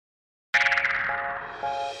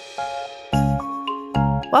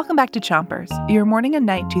Welcome back to Chompers, your morning and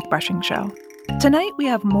night toothbrushing show. Tonight we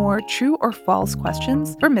have more true or false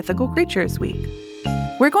questions for Mythical Creatures Week.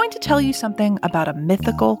 We're going to tell you something about a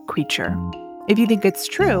mythical creature. If you think it's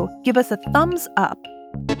true, give us a thumbs up.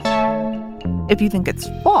 If you think it's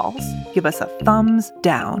false, give us a thumbs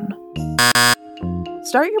down.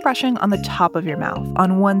 Start your brushing on the top of your mouth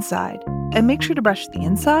on one side, and make sure to brush the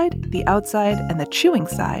inside, the outside, and the chewing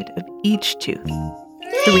side of each tooth.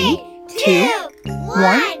 3, 2,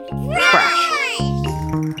 1, brush.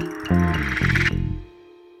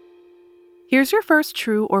 Here's your first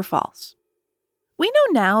true or false. We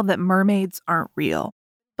know now that mermaids aren't real,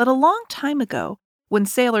 but a long time ago, when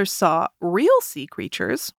sailors saw real sea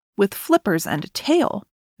creatures with flippers and a tail,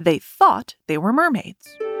 they thought they were mermaids.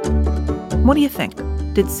 What do you think?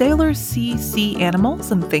 Did sailors see sea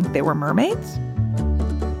animals and think they were mermaids?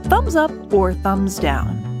 Thumbs up or thumbs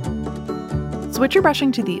down? Switch your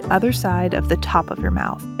brushing to the other side of the top of your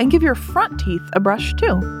mouth and give your front teeth a brush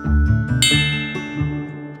too.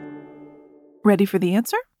 Ready for the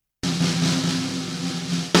answer?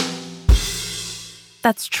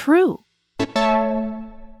 That's true.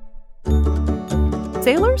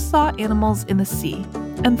 Sailors saw animals in the sea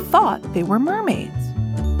and thought they were mermaids.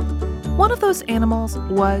 One of those animals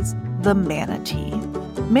was the manatee.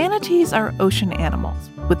 Manatees are ocean animals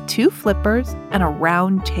with 2 flippers and a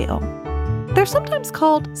round tail. They're sometimes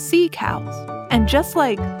called sea cows, and just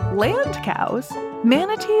like land cows,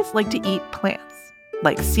 manatees like to eat plants,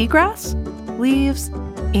 like seagrass, leaves,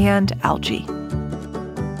 and algae.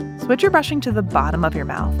 Switch your brushing to the bottom of your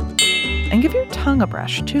mouth, and give your tongue a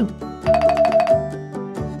brush too.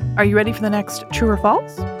 Are you ready for the next true or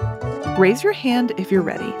false? Raise your hand if you're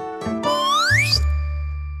ready.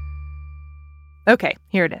 Okay,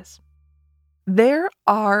 here it is. There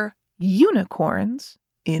are unicorns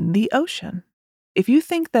in the ocean. If you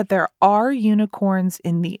think that there are unicorns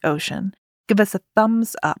in the ocean, give us a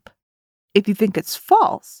thumbs up. If you think it's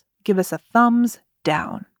false, give us a thumbs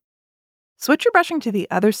down. Switch your brushing to the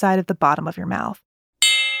other side of the bottom of your mouth.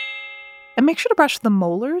 And make sure to brush the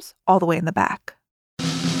molars all the way in the back.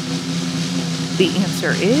 The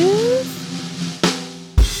answer is...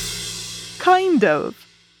 kind of.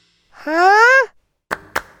 Huh?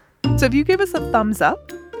 So if you gave us a thumbs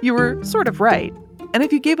up, you were sort of right. And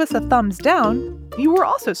if you gave us a thumbs down, you were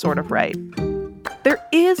also sort of right. There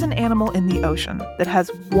is an animal in the ocean that has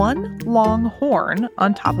one long horn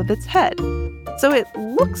on top of its head. So it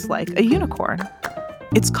looks like a unicorn.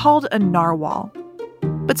 It's called a narwhal.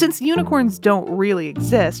 But since unicorns don't really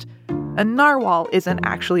exist, a narwhal isn't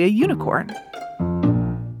actually a unicorn.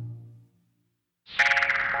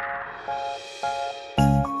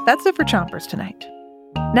 That's it for Chompers tonight.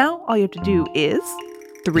 Now all you have to do is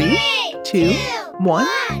 3, 2, 1,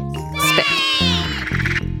 spit.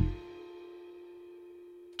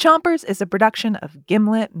 Chompers is a production of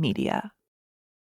Gimlet Media.